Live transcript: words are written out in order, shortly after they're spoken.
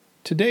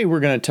Today we're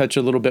going to touch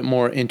a little bit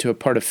more into a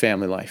part of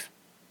family life.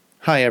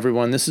 Hi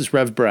everyone, this is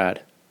Rev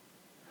Brad.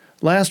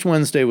 Last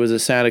Wednesday was a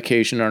sad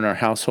occasion in our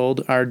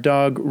household. Our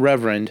dog,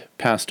 Reverend,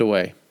 passed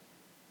away.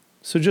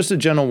 So just a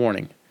gentle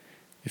warning.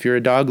 If you're a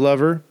dog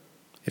lover,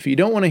 if you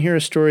don't want to hear a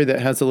story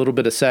that has a little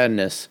bit of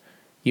sadness,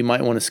 you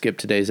might want to skip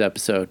today's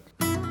episode.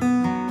 He's found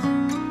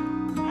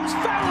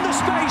the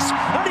space,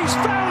 and he's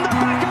found the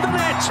back of the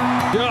net.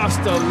 Just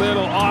a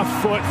little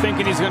off foot,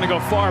 thinking he's going to go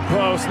far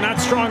post. Not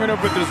strong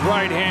enough with his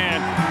right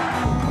hand.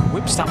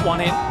 Whips that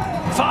one in.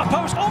 Far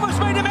post, almost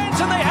made him ends,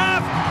 and they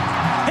have.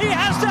 He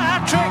has the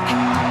hat-trick.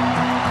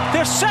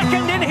 The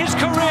second in his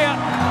career.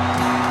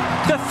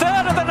 The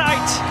third of the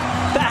night.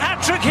 The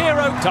hat-trick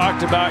hero.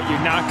 Talked about you're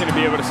not going to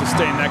be able to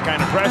sustain that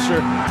kind of pressure.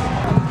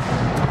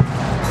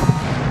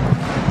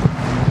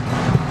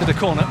 To the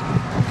corner.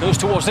 Goes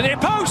towards the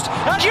near post.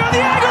 And you're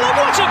the angle, and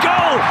what a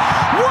goal!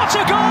 What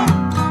a goal!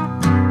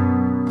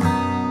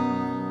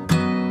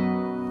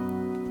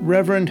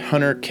 Reverend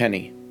Hunter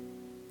Kenny.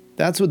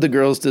 That's what the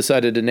girls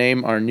decided to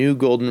name our new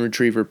golden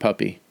retriever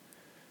puppy.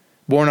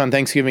 Born on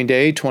Thanksgiving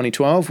Day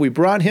 2012, we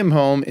brought him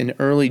home in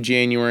early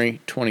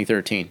January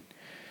 2013.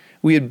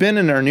 We had been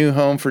in our new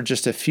home for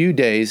just a few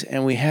days,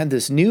 and we had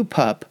this new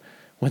pup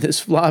with his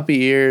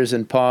floppy ears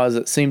and paws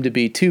that seemed to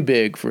be too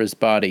big for his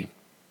body.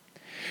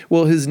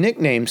 Well, his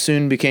nickname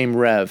soon became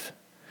Rev.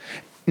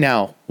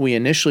 Now, we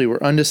initially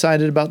were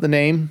undecided about the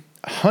name.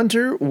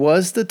 Hunter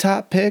was the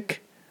top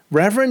pick.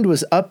 Reverend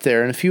was up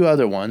there and a few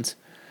other ones.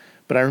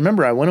 But I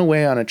remember I went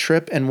away on a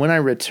trip, and when I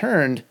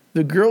returned,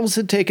 the girls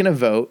had taken a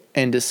vote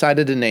and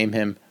decided to name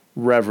him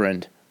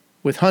Reverend,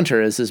 with Hunter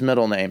as his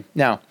middle name.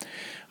 Now,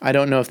 I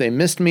don't know if they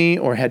missed me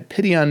or had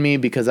pity on me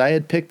because I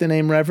had picked the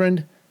name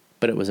Reverend,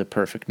 but it was a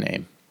perfect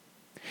name.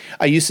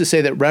 I used to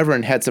say that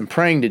Reverend had some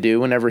praying to do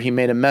whenever he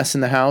made a mess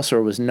in the house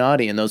or was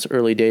naughty in those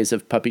early days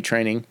of puppy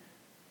training,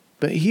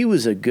 but he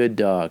was a good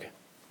dog.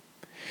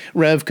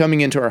 Rev coming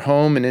into our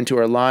home and into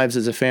our lives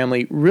as a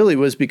family really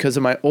was because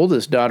of my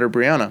oldest daughter,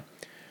 Brianna.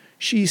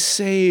 She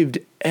saved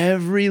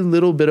every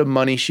little bit of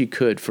money she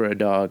could for a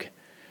dog.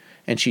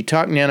 And she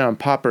talked Nana and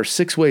Popper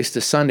 6 ways to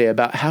Sunday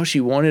about how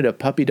she wanted a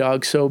puppy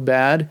dog so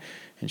bad,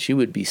 and she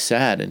would be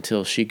sad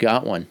until she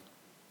got one.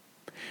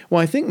 Well,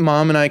 I think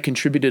Mom and I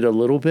contributed a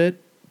little bit,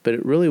 but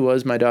it really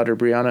was my daughter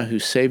Brianna who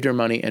saved her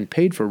money and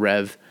paid for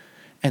Rev,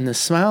 and the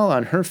smile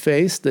on her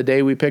face the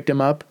day we picked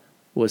him up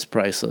was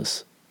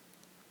priceless.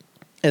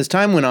 As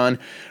time went on,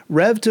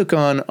 Rev took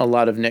on a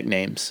lot of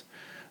nicknames.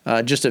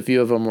 Just a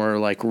few of them were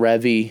like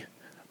Revy,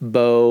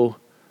 Bo,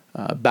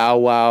 Bow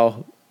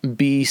Wow,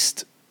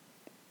 Beast.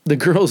 The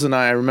girls and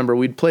I remember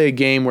we'd play a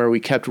game where we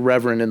kept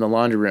Reverend in the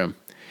laundry room.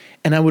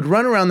 And I would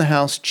run around the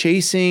house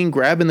chasing,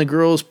 grabbing the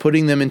girls,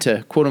 putting them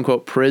into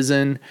quote-unquote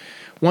prison.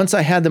 Once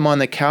I had them on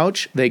the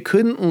couch, they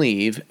couldn't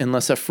leave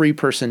unless a free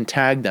person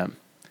tagged them.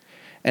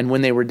 And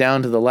when they were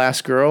down to the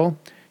last girl,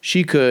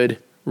 she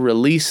could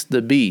release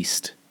the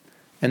beast.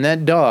 And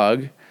that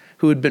dog,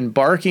 who had been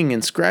barking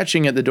and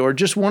scratching at the door,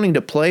 just wanting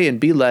to play and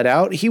be let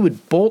out, he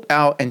would bolt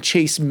out and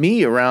chase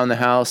me around the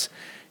house,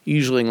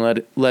 usually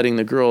letting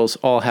the girls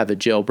all have a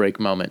jailbreak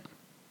moment.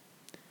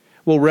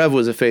 Well, Rev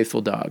was a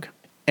faithful dog,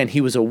 and he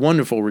was a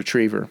wonderful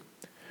retriever.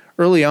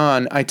 Early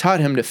on, I taught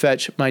him to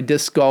fetch my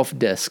disc golf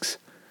discs.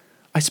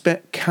 I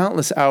spent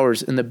countless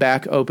hours in the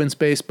back open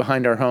space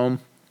behind our home,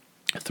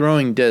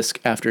 throwing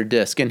disc after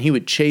disc, and he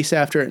would chase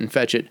after it and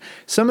fetch it.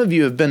 Some of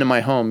you have been to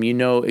my home, you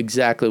know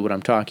exactly what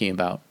I'm talking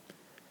about.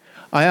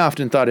 I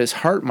often thought his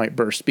heart might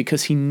burst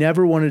because he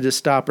never wanted to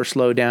stop or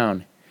slow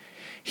down.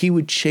 He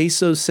would chase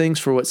those things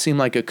for what seemed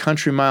like a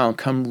country mile and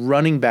come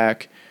running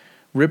back,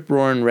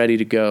 rip-roaring ready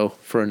to go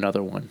for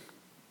another one.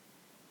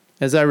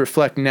 As I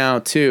reflect now,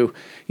 too,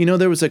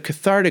 there was a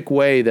cathartic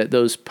way that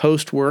those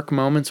post-work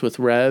moments with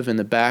Rev in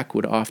the back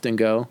would often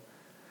go.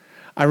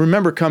 I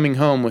remember coming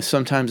home with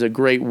sometimes a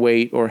great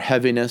weight or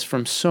heaviness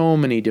from so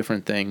many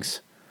different things.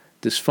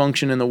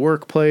 Dysfunction in the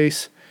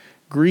workplace,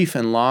 grief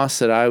and loss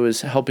that I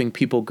was helping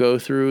people go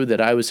through, that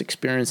I was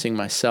experiencing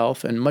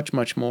myself, and much,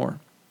 much more.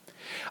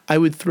 I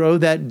would throw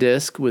that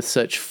disc with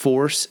such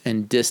force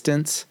and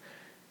distance.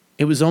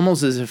 It was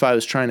almost as if I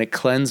was trying to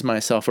cleanse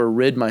myself or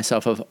rid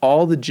myself of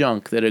all the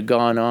junk that had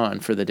gone on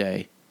for the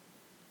day.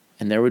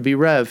 And there would be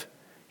Rev.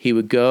 He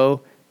would go,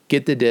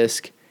 get the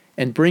disc,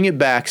 and bring it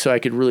back so I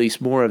could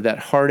release more of that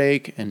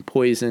heartache and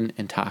poison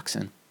and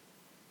toxin.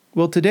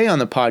 Well, today on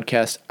the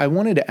podcast, I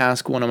wanted to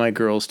ask one of my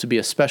girls to be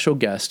a special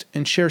guest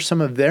and share some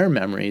of their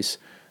memories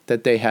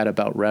that they had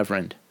about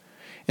Reverend.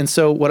 And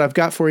so what I've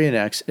got for you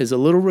next is a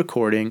little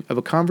recording of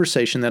a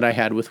conversation that I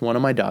had with one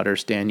of my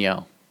daughters,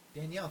 Danielle.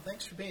 Danielle,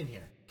 thanks for being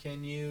here.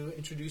 Can you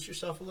introduce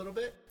yourself a little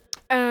bit?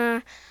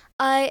 I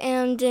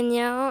am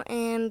Danielle,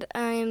 and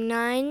I am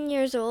 9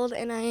 years old,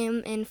 and I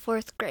am in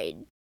 4th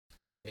grade.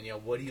 Danielle,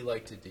 what do you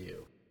like to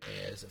do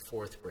as a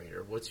 4th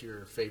grader? What's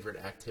your favorite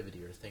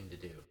activity or thing to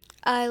do?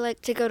 I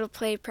like to go to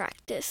play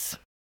practice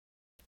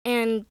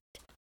and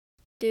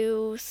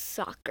do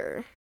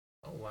soccer.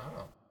 Oh,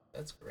 wow.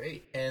 That's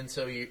great. And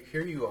so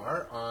here you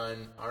are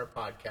on our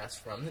podcast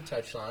from the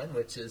Touchline,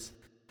 which is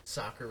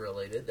soccer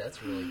related.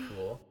 That's really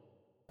cool.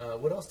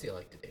 What else do you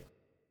like to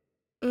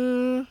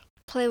do?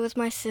 Play with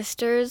my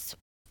sisters.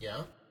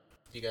 Yeah?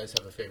 Do you guys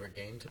have a favorite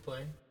game to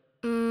play?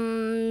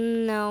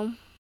 No.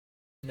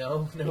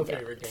 No? No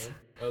favorite game?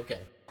 Okay.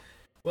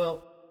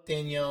 Well,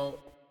 Danielle,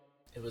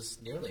 it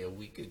was nearly a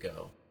week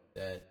ago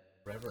that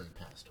Reverend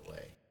passed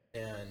away.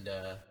 And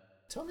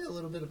tell me a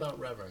little bit about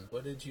Reverend.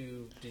 Did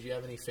you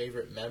have any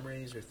favorite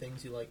memories or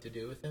things you like to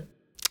do with him?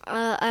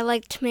 I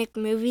like to make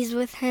movies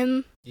with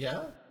him.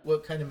 Yeah?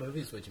 What kind of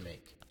movies would you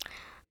make?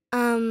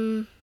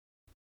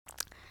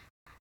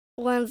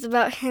 One's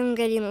about him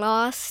getting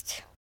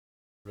lost.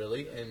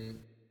 Really?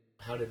 And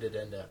how did it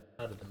end up?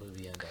 How did the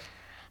movie end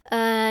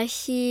up?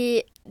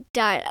 He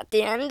died at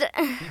the end.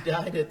 He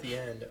died at the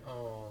end.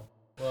 Oh.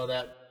 Well,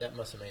 that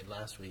must have made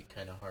last week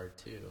kind of hard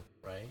too,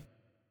 right?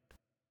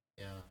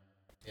 Yeah.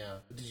 Yeah.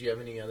 Did you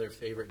have any other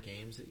favorite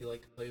games that you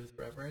like to play with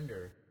Reverend,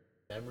 or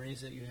memories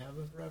that you have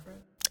of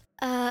Reverend?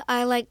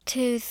 I like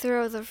to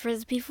throw the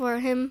frisbee for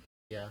him.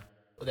 Yeah.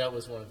 Well, that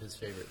was one of his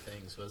favorite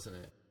things, wasn't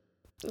it?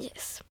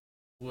 Yes.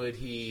 Would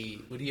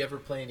he ever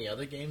play any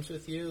other games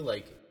with you,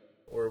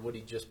 or would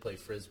he just play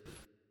frisbee?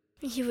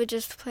 He would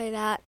just play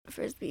that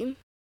frisbee.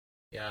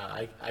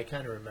 Yeah, I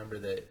kind of remember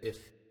that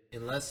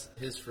unless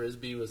his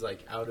frisbee was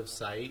out of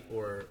sight,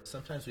 or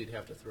sometimes we'd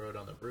have to throw it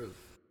on the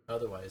roof.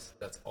 Otherwise,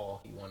 that's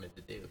all he wanted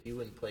to do. He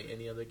wouldn't play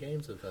any other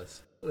games with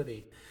us, would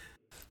he?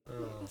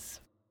 Oh. Yes.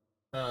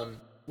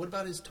 What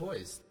about his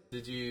toys?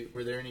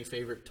 Were there any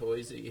favorite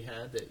toys that you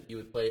had that you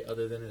would play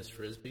other than his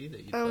frisbee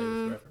that you play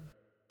with Reverend?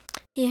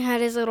 He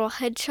had his little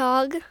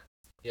hedgehog.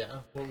 Yeah.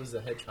 What was the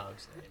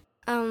hedgehog's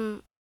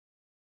name?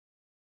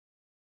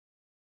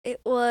 It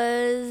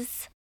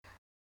was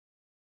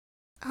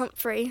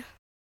Humphrey.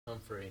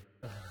 Humphrey.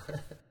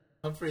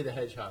 Humphrey the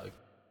hedgehog.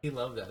 He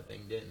loved that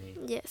thing, didn't he?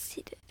 Yes,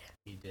 he did.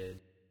 He did.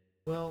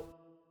 Well,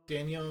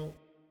 Danielle,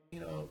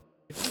 if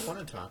you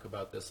want to talk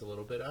about this a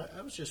little bit,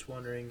 I was just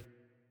wondering,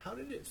 how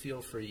did it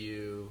feel for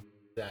you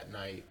that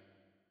night?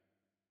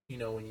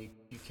 When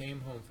you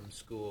came home from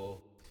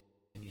school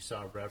and you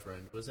saw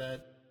Reverend, was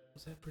that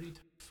pretty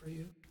tough for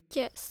you?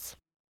 Yes.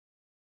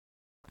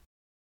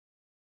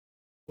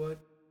 What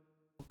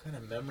kind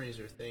of memories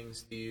or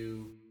things do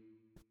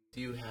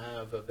you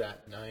have of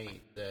that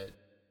night that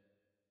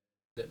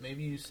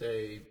maybe you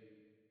say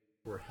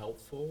were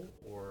helpful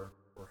or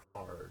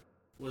hard?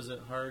 Was it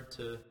hard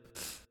to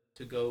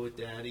go with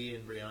Daddy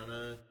and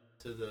Brianna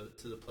to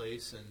the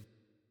place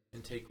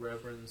and take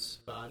Reverend's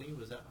body?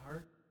 Was that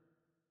hard?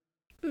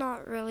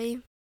 Not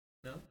really.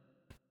 No?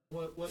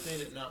 What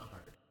made it not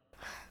hard?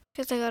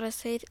 Because I got to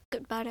say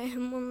goodbye to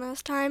him one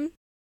last time.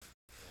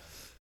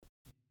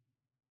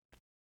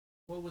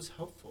 What was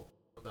helpful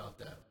about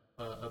that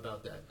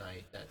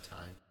night, that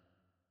time?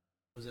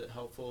 Was it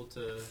helpful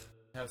to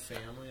have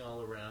family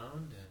all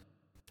around?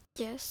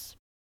 Yes.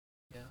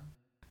 Yeah.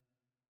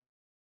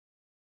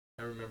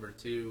 I remember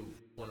too,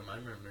 one of my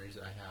memories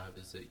I have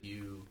is that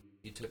you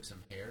took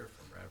some hair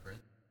from Reverend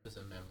as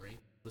a memory.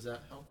 Was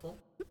that helpful?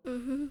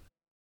 Mm-hmm.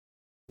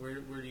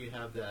 Where do you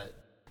have that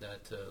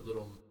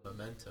little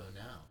memento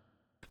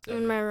now?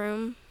 In my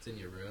room. It's in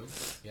your room?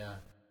 Yeah.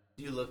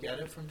 Do you look at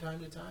it from time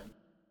to time?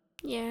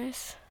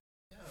 Yes.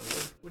 Yeah.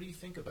 What do you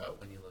think about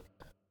when you look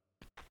at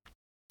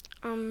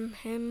it?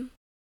 Him.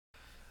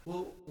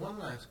 Well, one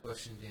last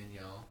question,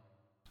 Danielle.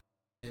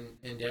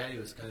 And Daddy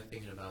was kind of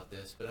thinking about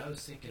this, but I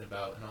was thinking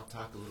about, and I'll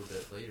talk a little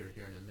bit later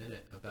here in a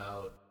minute,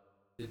 about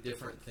the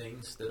different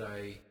things that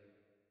I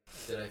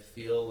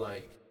feel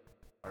like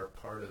are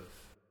part of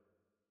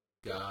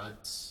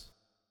God's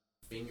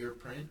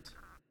fingerprint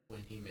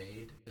when he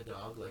made a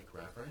dog like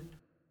Reverend.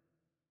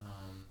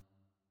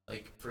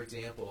 For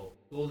example,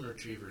 Golden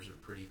Retrievers are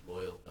pretty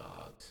loyal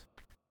dogs.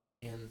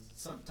 And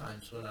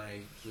sometimes when I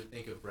would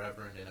think of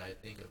Reverend and I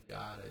think of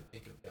God, I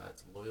think of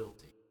God's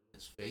loyalty,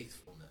 his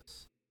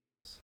faithfulness.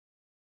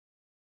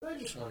 But I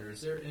just wonder,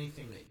 is there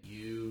anything that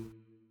you,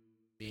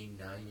 being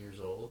 9 years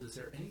old, is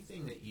there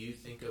anything that you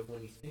think of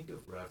when you think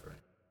of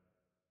Reverend?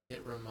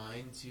 It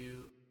reminds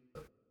you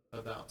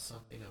about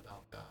something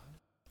about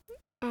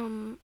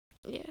God?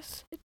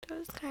 Yes, it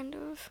does kind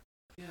of.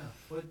 Yeah.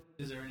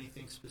 Is there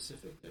anything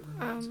specific that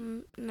reminds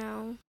you?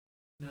 No.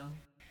 No?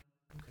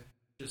 Okay.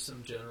 Just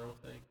some general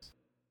things?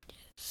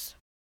 Yes.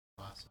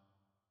 Awesome.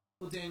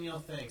 Well, Danielle,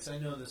 thanks. I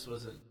know this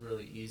wasn't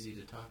really easy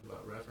to talk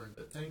about Reverend,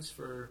 but thanks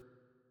for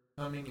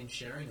coming and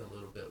sharing a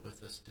little bit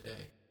with us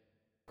today.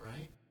 All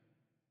right?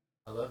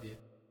 I love you.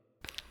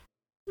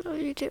 Love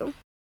you too.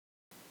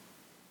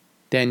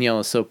 Danielle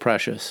is so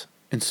precious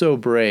and so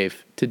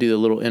brave to do the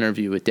little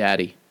interview with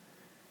Daddy.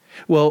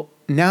 Well,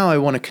 now I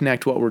want to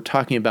connect what we're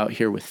talking about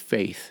here with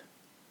faith.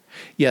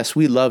 Yes,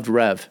 we loved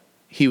Rev.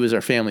 He was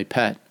our family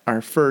pet,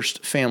 our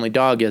first family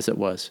dog as it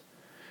was.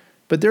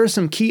 But there are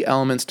some key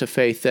elements to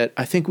faith that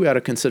I think we ought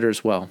to consider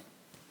as well.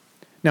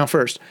 Now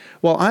first,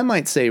 while I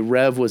might say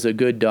Rev was a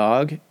good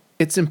dog,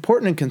 it's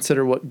important to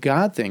consider what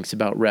God thinks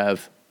about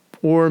Rev,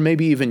 or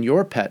maybe even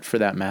your pet for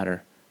that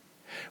matter.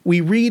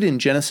 We read in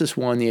Genesis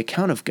 1 the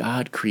account of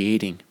God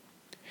creating.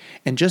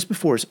 And just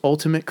before his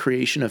ultimate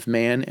creation of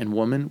man and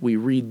woman, we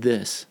read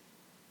this.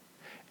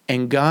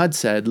 And God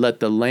said,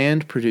 let the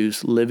land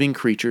produce living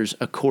creatures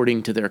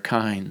according to their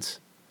kinds,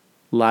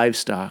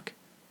 livestock,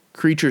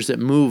 creatures that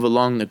move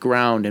along the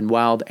ground, and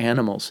wild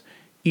animals,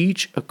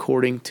 each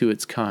according to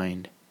its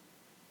kind.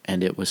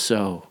 And it was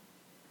so.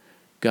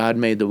 God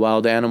made the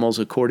wild animals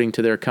according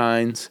to their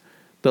kinds,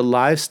 the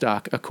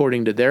livestock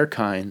according to their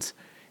kinds,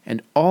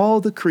 and all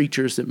the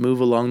creatures that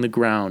move along the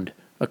ground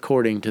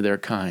according to their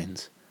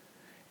kinds.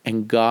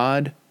 And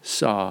God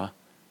saw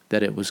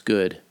that it was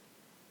good.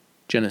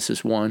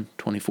 Genesis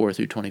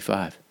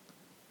 1:24-25.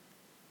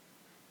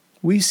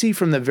 We see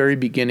from the very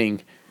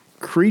beginning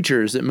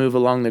creatures that move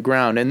along the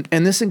ground,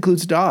 and this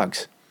includes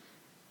dogs.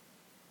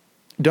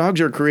 Dogs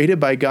are created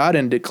by God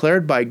and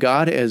declared by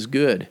God as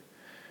good.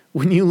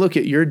 When you look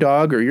at your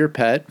dog or your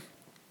pet,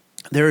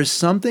 there is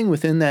something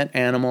within that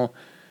animal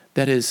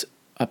that is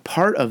a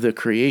part of the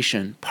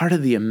creation, part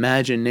of the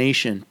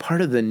imagination,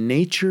 part of the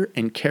nature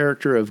and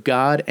character of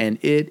God, and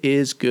it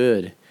is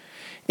good.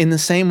 In the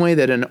same way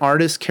that an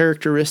artist's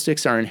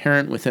characteristics are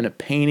inherent within a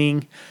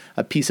painting,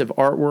 a piece of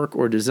artwork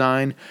or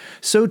design,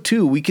 so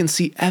too we can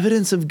see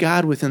evidence of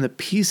God within the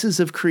pieces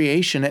of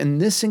creation, and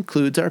this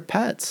includes our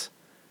pets.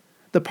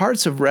 The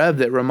parts of Rev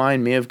that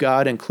remind me of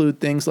God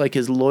include things like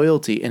his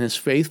loyalty and his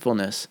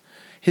faithfulness,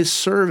 his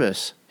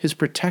service, his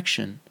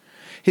protection,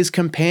 his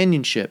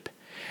companionship,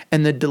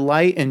 and the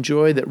delight and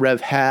joy that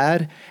Rev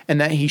had and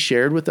that he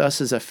shared with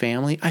us as a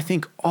family. I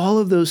think all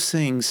of those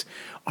things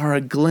are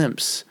a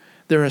glimpse.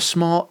 They're a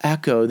small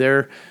echo.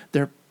 They're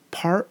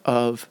part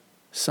of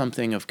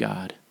something of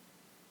God.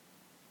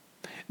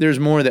 There's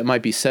more that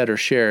might be said or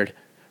shared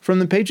from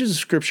the pages of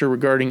Scripture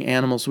regarding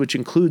animals, which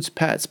includes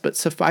pets, but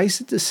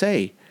suffice it to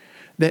say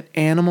that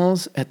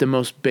animals at the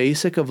most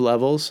basic of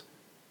levels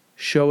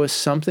show us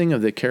something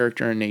of the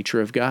character and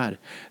nature of God.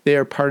 They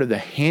are part of the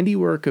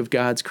handiwork of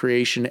God's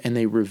creation, and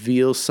they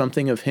reveal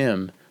something of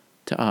Him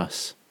to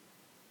us.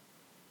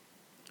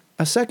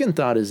 A second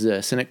thought is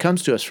this, and it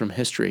comes to us from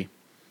history.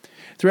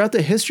 Throughout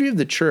the history of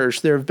the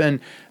church, there have been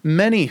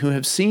many who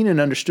have seen and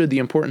understood the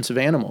importance of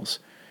animals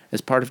as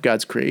part of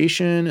God's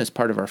creation, as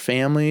part of our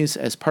families,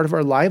 as part of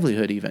our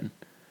livelihood even.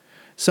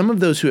 Some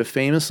of those who have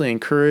famously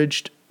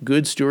encouraged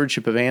good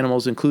stewardship of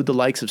animals include the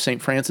likes of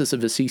St. Francis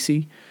of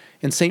Assisi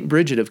and St.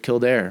 Bridget of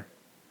Kildare.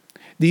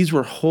 These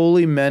were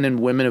holy men and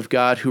women of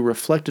God who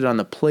reflected on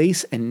the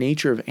place and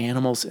nature of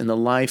animals in the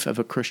life of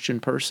a Christian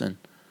person.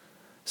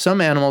 Some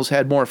animals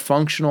had more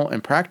functional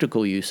and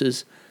practical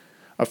uses.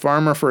 A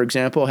farmer, for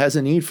example, has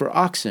a need for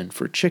oxen,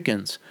 for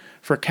chickens,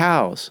 for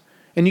cows,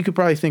 and you could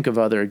probably think of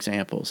other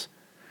examples.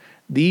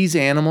 These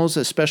animals,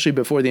 especially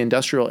before the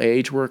industrial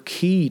age, were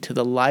key to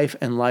the life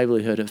and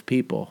livelihood of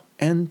people,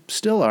 and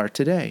still are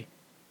today.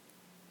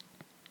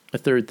 A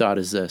third thought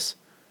is this,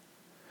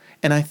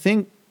 and I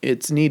think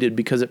it's needed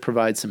because it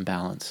provides some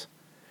balance.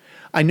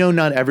 I know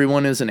not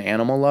everyone is an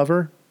animal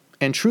lover,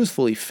 and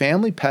truthfully,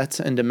 family pets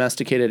and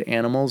domesticated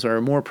animals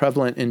are more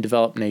prevalent in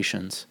developed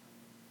nations.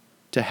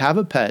 To have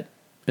a pet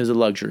is a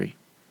luxury.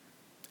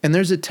 And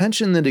there's a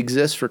tension that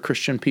exists for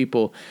Christian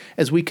people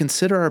as we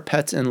consider our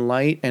pets in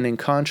light and in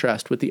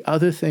contrast with the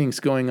other things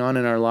going on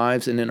in our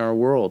lives and in our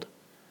world.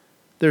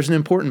 There's an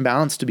important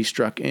balance to be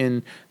struck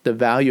in the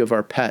value of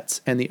our pets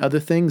and the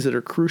other things that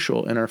are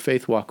crucial in our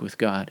faith walk with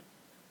God.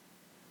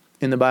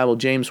 In the Bible,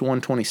 James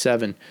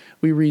 1:27,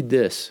 we read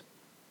this,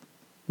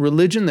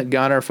 "Religion that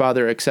God our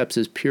Father accepts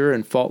as pure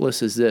and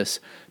faultless is this,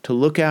 to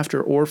look after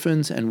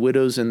orphans and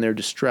widows in their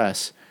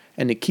distress,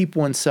 and to keep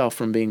oneself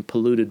from being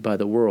polluted by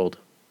the world."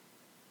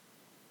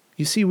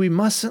 You see, we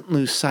mustn't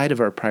lose sight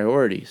of our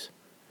priorities.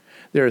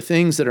 There are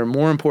things that are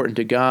more important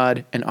to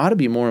God and ought to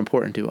be more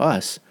important to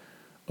us,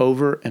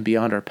 over and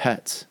beyond our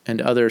pets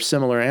and other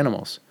similar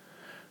animals.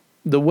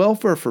 The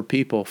welfare for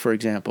people, for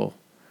example,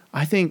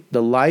 I think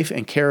the life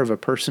and care of a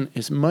person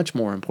is much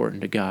more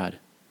important to God.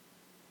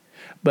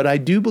 But I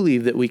do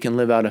believe that we can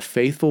live out a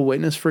faithful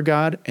witness for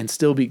God and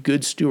still be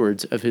good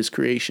stewards of His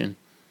creation,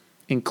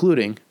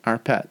 including our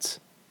pets.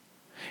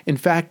 In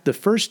fact, the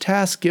first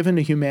task given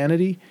to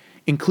humanity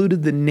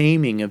included the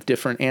naming of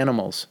different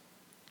animals.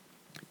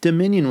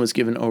 Dominion was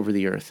given over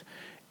the earth.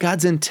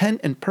 God's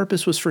intent and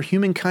purpose was for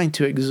humankind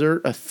to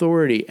exert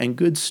authority and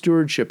good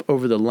stewardship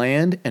over the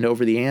land and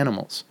over the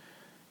animals.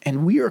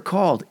 And we are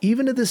called,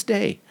 even to this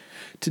day,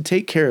 to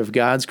take care of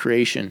God's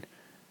creation.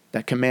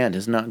 That command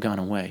has not gone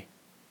away.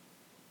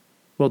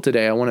 Well,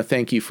 today I want to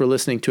thank you for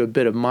listening to a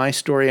bit of my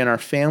story and our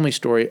family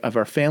story of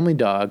our family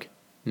dog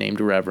named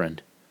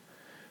Reverend.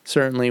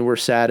 Certainly, we're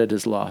sad at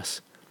his loss,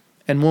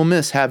 and we'll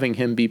miss having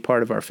him be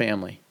part of our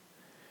family.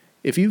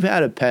 If you've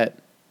had a pet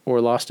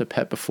or lost a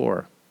pet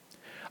before,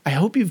 I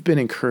hope you've been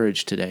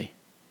encouraged today,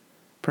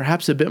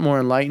 perhaps a bit more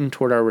enlightened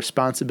toward our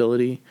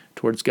responsibility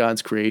towards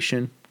God's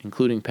creation,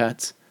 including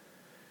pets.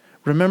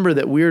 Remember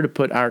that we are to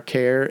put our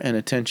care and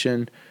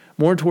attention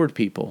more toward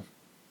people,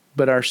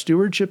 but our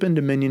stewardship and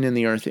dominion in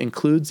the earth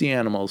includes the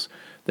animals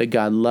that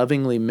God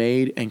lovingly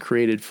made and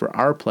created for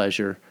our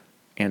pleasure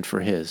and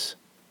for His.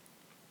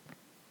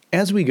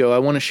 As we go, I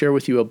want to share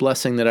with you a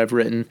blessing that I've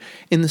written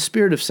in the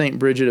spirit of St.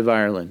 Bridget of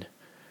Ireland.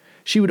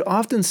 She would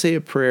often say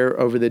a prayer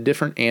over the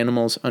different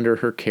animals under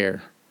her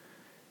care.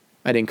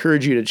 I'd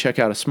encourage you to check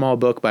out a small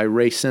book by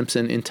Ray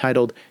Simpson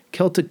entitled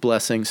Celtic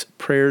Blessings,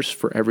 Prayers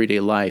for Everyday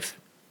Life.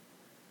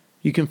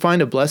 You can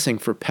find a blessing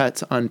for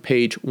pets on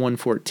page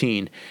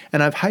 114,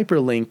 and I've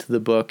hyperlinked the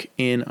book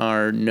in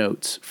our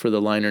notes for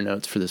the liner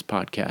notes for this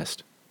podcast.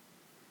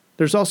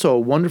 There's also a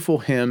wonderful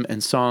hymn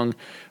and song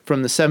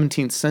from the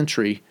 17th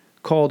century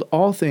called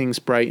All Things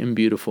Bright and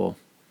Beautiful.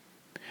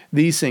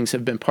 These things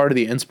have been part of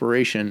the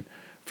inspiration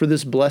for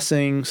this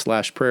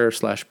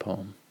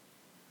blessing/prayer/poem.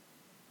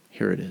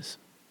 Here it is.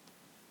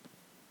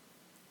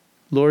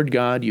 Lord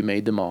God, you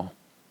made them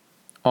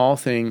all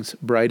things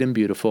bright and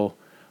beautiful,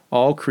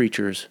 all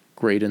creatures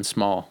great and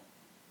small,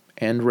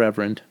 and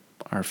reverend,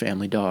 our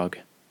family dog.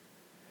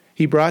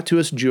 He brought to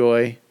us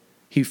joy,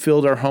 he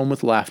filled our home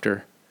with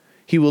laughter,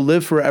 he will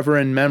live forever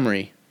in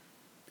memory.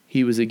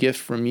 He was a gift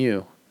from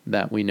you,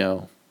 that we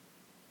know.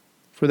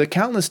 For the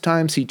countless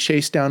times he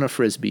chased down a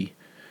frisbee,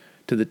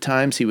 to the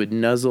times he would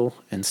nuzzle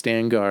and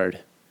stand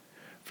guard,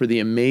 for the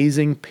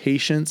amazing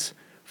patience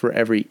for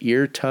every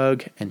ear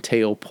tug and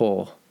tail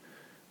pull,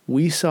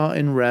 we saw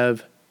in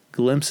Rev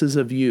glimpses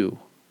of you,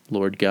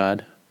 Lord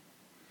God.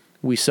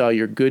 We saw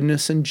your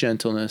goodness and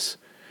gentleness.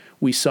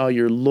 We saw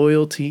your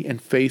loyalty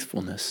and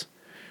faithfulness.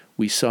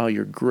 We saw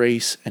your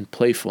grace and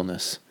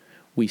playfulness.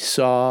 We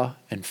saw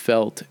and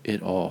felt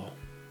it all.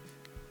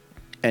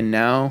 And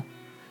now,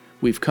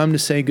 we've come to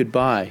say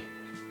goodbye,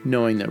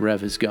 knowing that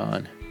Rev is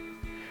gone.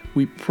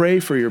 We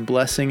pray for your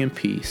blessing and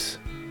peace,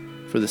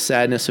 for the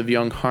sadness of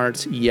young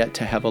hearts yet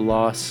to have a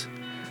loss,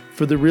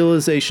 for the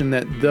realization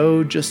that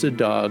though just a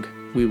dog,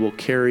 we will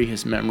carry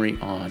his memory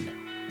on.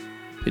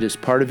 It is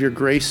part of your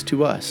grace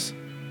to us,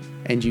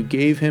 and you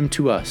gave him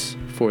to us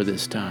for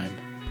this time.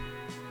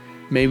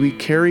 May we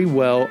carry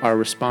well our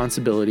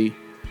responsibility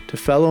to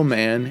fellow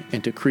man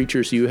and to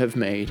creatures you have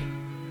made.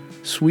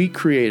 Sweet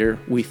Creator,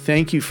 we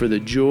thank you for the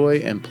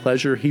joy and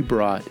pleasure he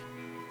brought.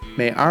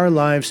 May our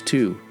lives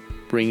too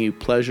bring you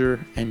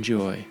pleasure and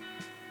joy,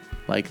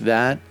 like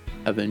that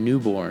of a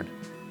newborn,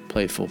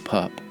 playful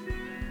pup.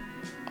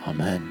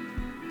 Amen.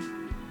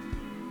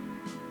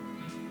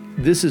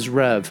 This is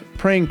Rev,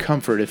 praying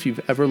comfort if you've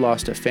ever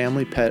lost a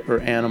family pet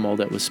or animal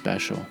that was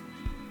special.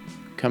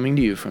 Coming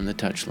to you from the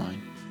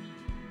touchline.